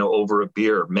just, over a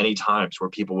beer many times where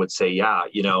people would say, yeah,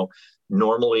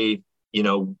 normally,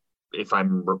 if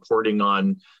I'm reporting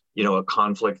on, a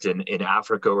conflict in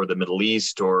Africa or the Middle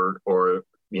East or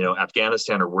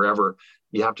Afghanistan or wherever,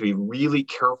 you have to be really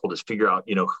careful to figure out,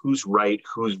 who's right,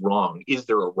 who's wrong. Is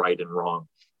there a right and wrong?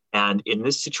 And in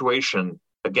this situation,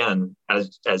 again,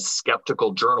 as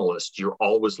skeptical journalists, you're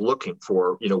always looking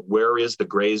for, where is the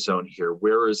gray zone here?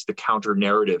 Where is the counter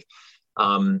narrative?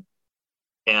 And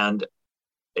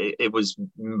it was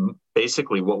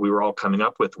basically what we were all coming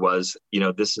up with was,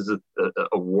 this is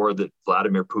a war that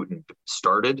Vladimir Putin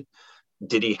started.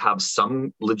 Did he have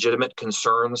some legitimate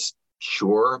concerns?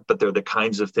 Sure, but they're the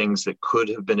kinds of things that could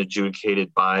have been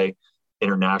adjudicated by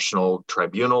international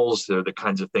tribunals. They're the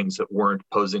kinds of things that weren't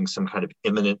posing some kind of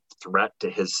imminent threat to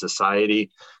his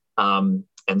society. And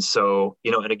so,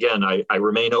 and again, I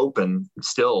remain open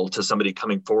still to somebody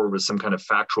coming forward with some kind of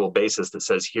factual basis that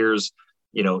says, here's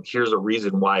a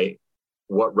reason why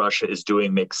what Russia is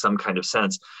doing makes some kind of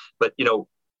sense. But,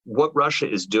 what Russia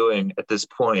is doing at this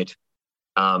point,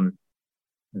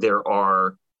 there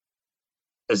are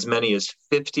as many as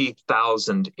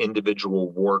 50,000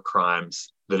 individual war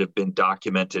crimes that have been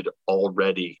documented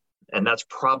already. And that's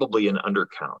probably an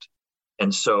undercount.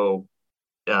 And so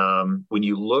when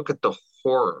you look at the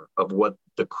horror of what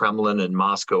the Kremlin and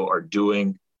Moscow are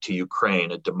doing to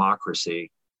Ukraine, a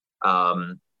democracy,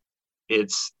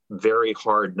 it's very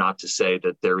hard not to say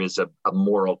that there is a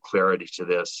moral clarity to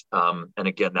this. And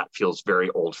again, that feels very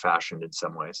old-fashioned in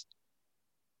some ways.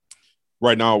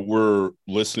 Right now, we're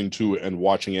listening to and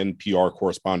watching NPR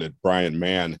correspondent Brian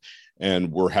Mann,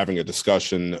 and we're having a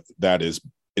discussion that is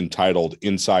entitled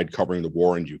Inside Covering the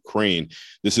War in Ukraine.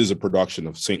 This is a production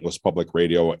of St. Louis Public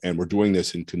Radio, and we're doing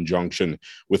this in conjunction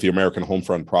with the American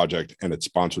Homefront Project, and it's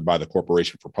sponsored by the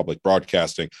Corporation for Public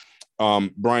Broadcasting.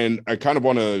 Brian, I kind of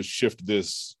want to shift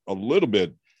this a little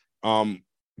bit.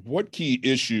 What key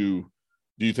issue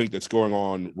do you think that's going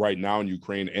on right now in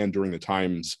Ukraine and during the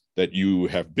times that you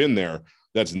have been there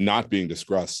that's not being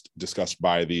discussed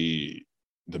by the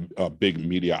big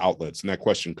media outlets? And that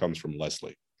question comes from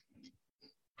Leslie.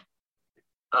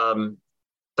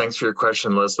 Thanks for your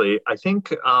question, Leslie. I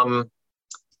think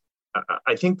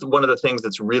I think one of the things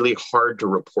that's really hard to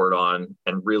report on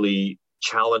and really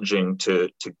challenging to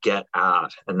get at,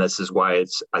 and this is why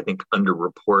it's, I think,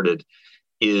 underreported,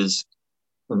 is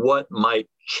what might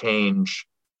change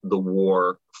the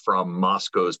war from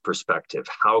Moscow's perspective.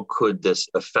 How could this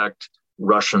affect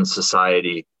Russian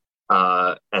society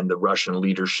and the Russian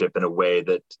leadership in a way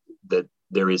that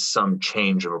there is some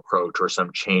change of approach or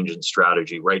some change in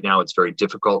strategy? Right now, it's very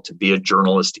difficult to be a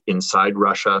journalist inside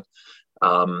Russia.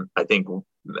 I think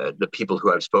the people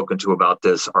who I've spoken to about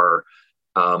this are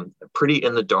pretty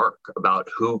in the dark about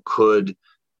who could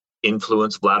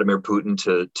influence Vladimir Putin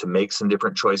to make some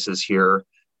different choices here.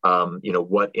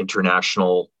 What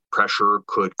international pressure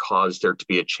could cause there to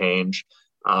be a change.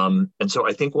 And so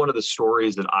I think one of the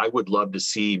stories that I would love to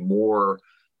see more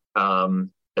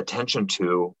attention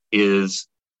to is,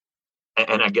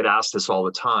 and I get asked this all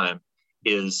the time,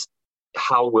 is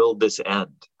how will this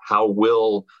end? How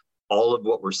will all of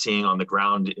what we're seeing on the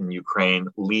ground in Ukraine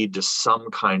lead to some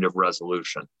kind of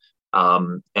resolution?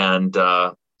 And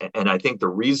I think the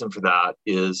reason for that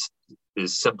is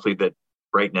simply that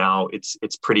right now it's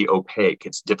pretty opaque.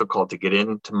 It's difficult to get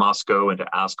into Moscow and to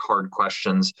ask hard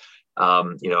questions.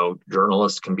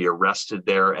 Journalists can be arrested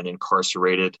there and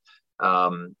incarcerated.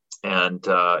 And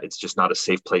it's just not a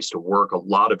safe place to work. A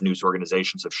lot of news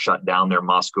organizations have shut down their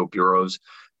Moscow bureaus.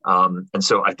 And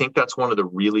so I think that's one of the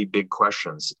really big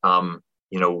questions.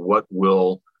 What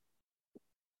will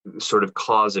sort of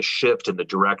cause a shift in the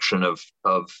direction of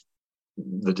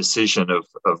the decision of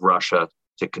Russia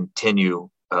to continue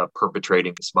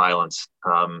perpetrating this violence?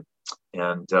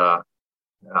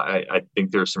 I think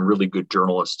there's some really good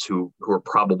journalists who are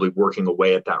probably working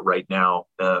away at that right now.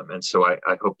 And so I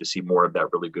hope to see more of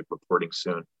that really good reporting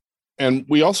soon. And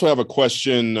we also have a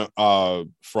question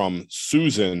from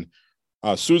Susan.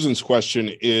 Susan's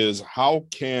question is, how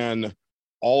can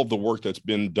all of the work that's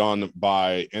been done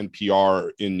by NPR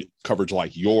in coverage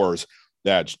like yours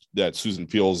that Susan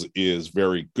feels is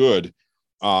very good,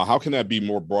 how can that be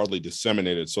more broadly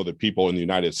disseminated so that people in the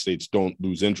United States don't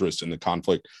lose interest in the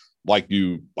conflict? Like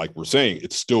we're saying,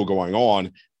 it's still going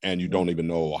on and you don't even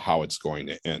know how it's going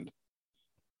to end.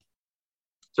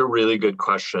 It's a really good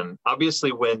question.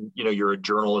 Obviously, when you're a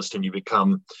journalist and you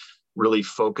become really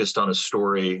focused on a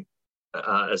story,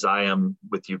 as I am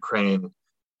with Ukraine,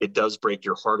 it does break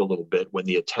your heart a little bit when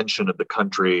the attention of the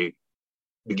country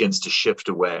begins to shift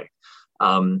away.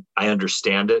 I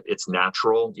understand it. It's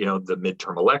natural. The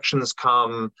midterm elections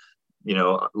come,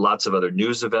 lots of other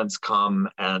news events come,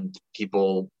 and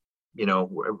people,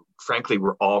 frankly,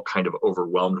 we're all kind of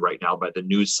overwhelmed right now by the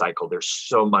news cycle. There's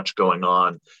so much going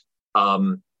on.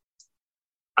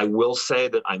 I will say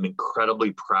that I'm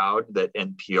incredibly proud that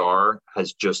NPR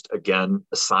has just, again,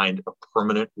 assigned a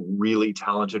permanent, really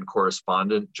talented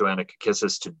correspondent, Joanna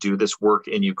Kakissis, to do this work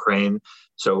in Ukraine.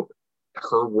 So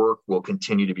her work will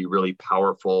continue to be really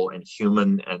powerful and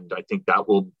human, and I think that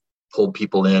will pull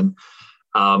people in.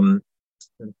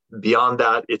 Beyond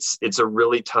that, it's a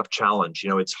really tough challenge.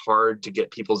 It's hard to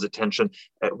get people's attention.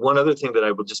 One other thing that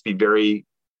I will just be very,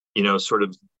 sort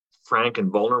of frank and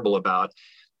vulnerable about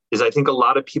is I think a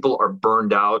lot of people are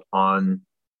burned out on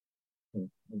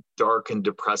dark and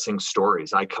depressing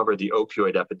stories. I cover the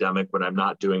opioid epidemic when I'm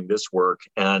not doing this work,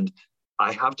 and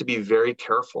I have to be very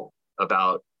careful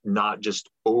about not just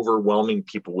overwhelming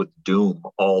people with doom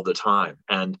all the time.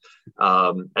 And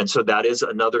so that is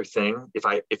another thing. If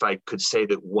I could say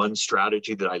that one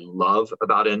strategy that I love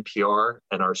about NPR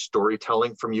and our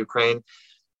storytelling from Ukraine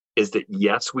is that,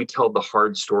 yes, we tell the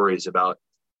hard stories about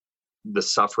the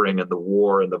suffering and the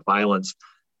war and the violence,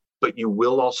 but you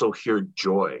will also hear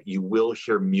joy. You will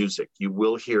hear music. You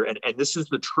will hear, and this is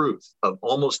the truth of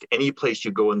almost any place you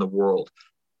go in the world.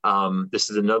 This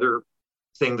is another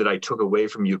thing that I took away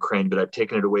from Ukraine, but I've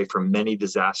taken it away from many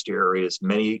disaster areas,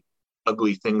 many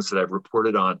ugly things that I've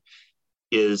reported on,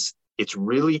 is it's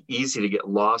really easy to get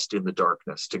lost in the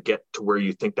darkness, to get to where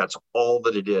you think that's all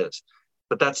that it is.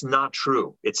 But that's not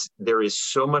true. There is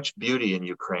so much beauty in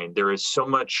Ukraine. There is so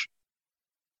much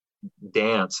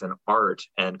dance and art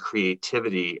and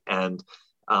creativity. And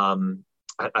I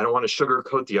don't want to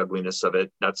sugarcoat the ugliness of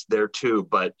it. That's there too.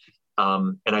 But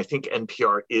and I think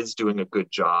NPR is doing a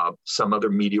good job. Some other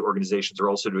media organizations are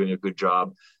also doing a good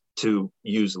job to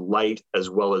use light as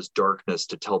well as darkness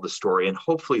to tell the story. And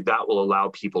hopefully that will allow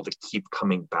people to keep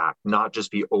coming back, not just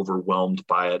be overwhelmed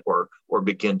by it or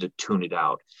begin to tune it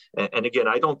out. And again,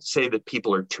 I don't say that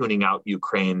people are tuning out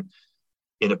Ukraine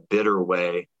in a bitter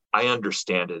way. I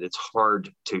understand it. It's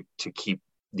hard to keep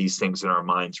these things in our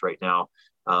minds right now.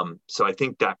 So I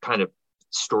think that kind of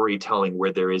storytelling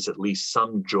where there is at least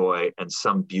some joy and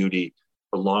some beauty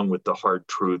along with the hard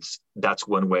truths, that's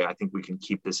one way I think we can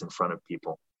keep this in front of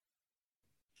people.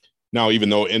 Now, even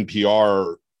though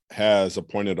NPR has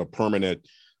appointed a permanent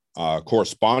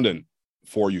correspondent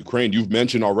for Ukraine, you've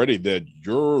mentioned already that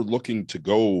you're looking to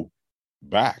go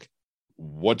back.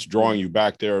 What's drawing you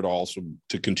back there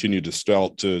to continue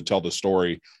to tell the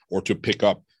story, or to pick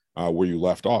up where you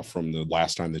left off from the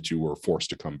last time that you were forced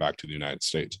to come back to the United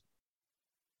States?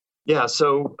 Yeah,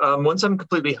 so once I'm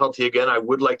completely healthy again, I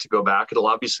would like to go back. It'll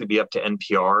obviously be up to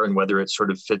NPR and whether it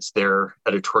sort of fits their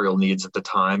editorial needs at the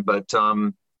time. But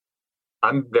I'm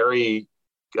very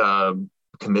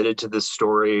committed to this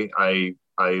story. I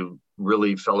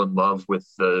really fell in love with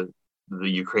the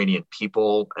Ukrainian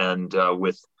people and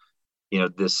with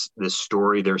this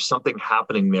story. There's something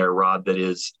happening there, Rod, that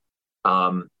is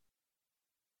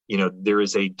there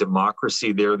is a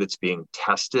democracy there that's being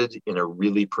tested in a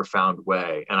really profound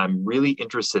way. And I'm really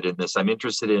interested in this. I'm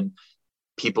interested in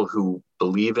people who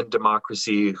believe in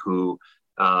democracy, who,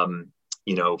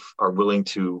 are willing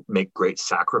to make great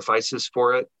sacrifices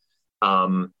for it.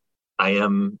 I'm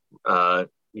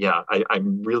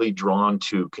really drawn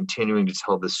to continuing to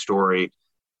tell this story,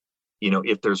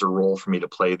 if there's a role for me to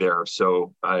play there.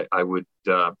 So I would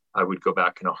go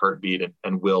back in a heartbeat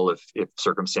and will if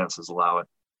circumstances allow it.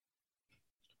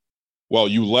 Well,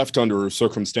 you left under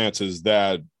circumstances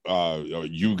that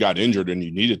you got injured and you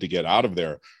needed to get out of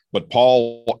there. But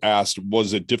Paul asked,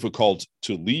 was it difficult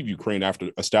to leave Ukraine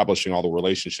after establishing all the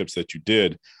relationships that you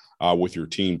did with your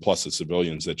team, plus the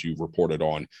civilians that you reported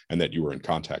on and that you were in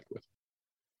contact with?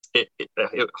 It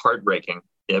heartbreaking.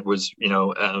 It was,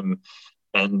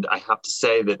 and I have to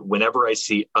say that whenever I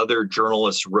see other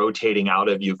journalists rotating out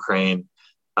of Ukraine,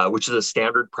 which is a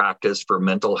standard practice for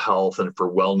mental health and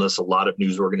for wellness. A lot of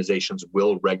news organizations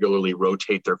will regularly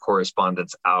rotate their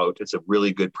correspondents out. It's a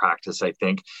really good practice, I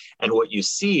think. And what you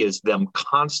see is them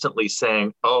constantly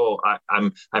saying,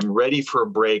 I'm ready for a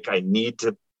break. I need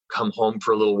to come home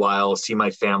for a little while, see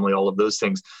my family, all of those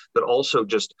things, but also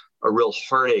just a real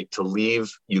heartache to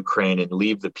leave Ukraine and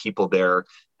leave the people there.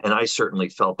 And I certainly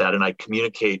felt that. And I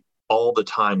communicate all the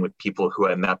time with people who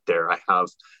I met there. I have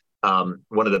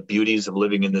one of the beauties of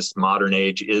living in this modern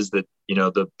age is that,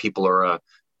 the people are a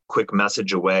quick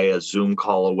message away, a Zoom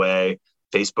call away,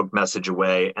 Facebook message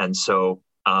away. And so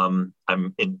I'm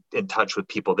in touch with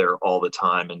people there all the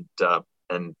time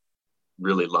and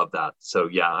really love that. So,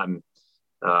 yeah, I'm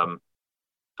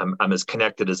as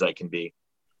connected as I can be.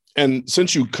 And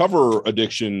since you cover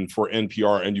addiction for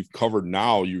NPR and you've covered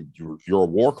now, you're a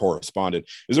war correspondent,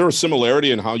 is there a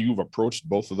similarity in how you've approached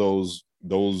both of those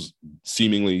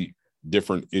seemingly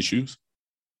different issues?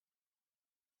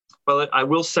 Well, I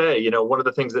will say, one of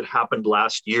the things that happened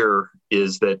last year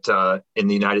is that in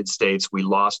the United States, we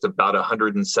lost about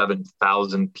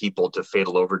 107,000 people to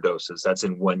fatal overdoses. That's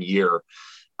in 1 year.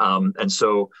 And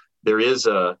so there is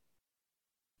a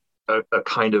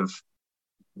kind of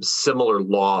similar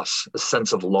loss, a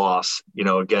sense of loss.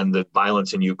 Again, the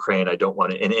violence in Ukraine, I don't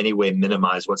want to in any way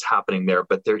minimize what's happening there,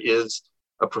 but there is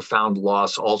a profound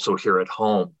loss also here at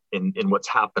home in what's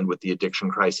happened with the addiction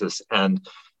crisis. And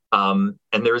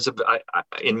there is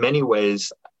in many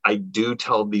ways, I do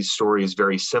tell these stories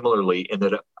very similarly in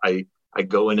that I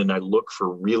go in and I look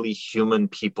for really human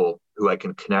people who I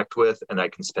can connect with and I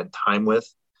can spend time with.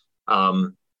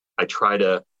 I try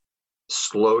to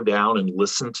slow down and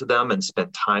listen to them and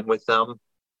spend time with them.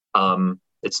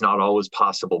 It's not always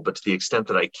possible, but to the extent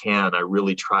that I can, I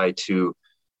really try to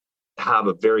have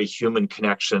a very human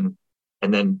connection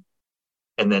and then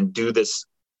do this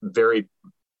very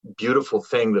beautiful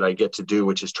thing that I get to do,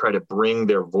 which is try to bring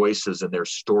their voices and their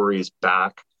stories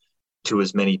back to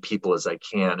as many people as I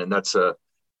can. And that's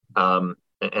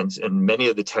and many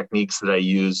of the techniques that I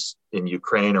use in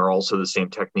Ukraine are also the same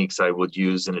techniques I would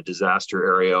use in a disaster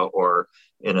area or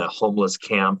in a homeless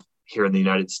camp here in the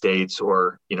United States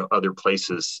or, other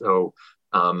places. So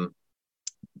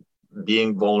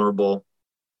being vulnerable,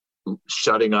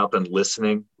 shutting up and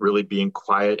listening, really being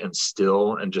quiet and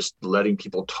still and just letting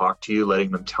people talk to you,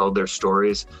 letting them tell their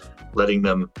stories, letting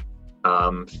them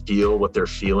feel what they're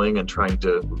feeling and trying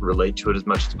to relate to it as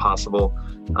much as possible.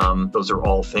 Those are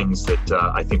all things that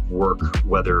I think work,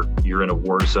 whether you're in a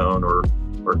war zone or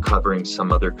covering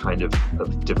some other kind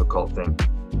of difficult thing.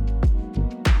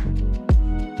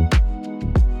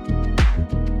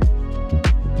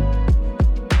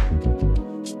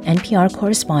 NPR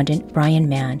correspondent Brian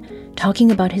Mann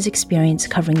talking about his experience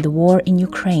covering the war in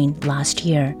Ukraine last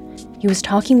year. He was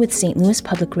talking with St. Louis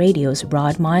Public Radio's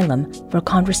Rod Milam for a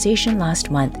conversation last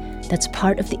month that's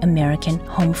part of the American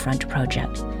Homefront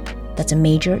Project. That's a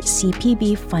major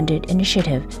CPB-funded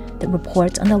initiative that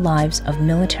reports on the lives of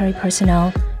military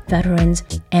personnel, veterans,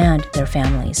 and their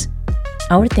families.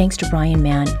 Our thanks to Brian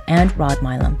Mann and Rod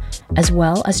Milam, as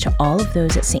well as to all of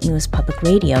those at St. Louis Public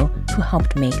Radio who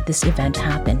helped make this event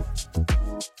happen.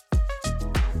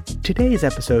 Today's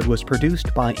episode was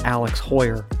produced by Alex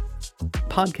Hoyer.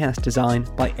 Podcast design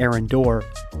by Aaron Dorr.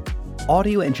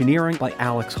 Audio engineering by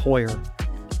Alex Hoyer.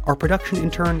 Our production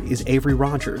intern is Avery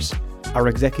Rogers. Our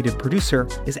executive producer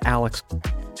is Alex.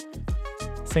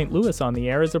 St. Louis on the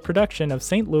Air is a production of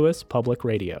St. Louis Public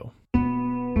Radio.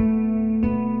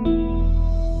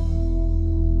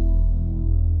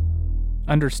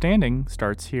 Understanding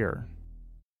starts here.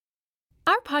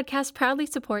 Our podcast proudly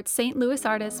supports St. Louis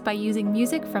artists by using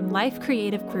music from Life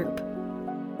Creative Group.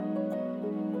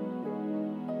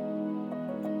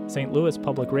 St. Louis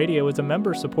Public Radio is a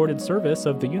member-supported service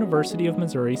of the University of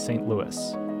Missouri St.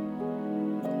 Louis.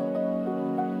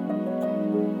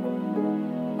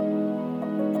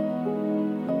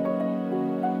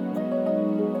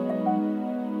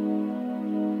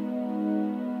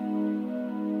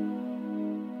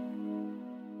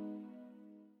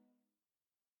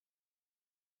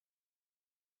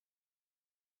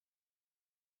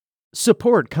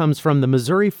 Support comes from the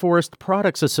Missouri Forest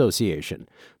Products Association.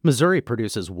 Missouri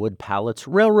produces wood pallets,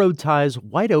 railroad ties,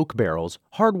 white oak barrels,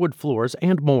 hardwood floors,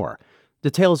 and more.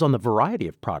 Details on the variety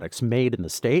of products made in the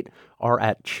state are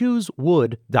at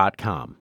choosewood.com.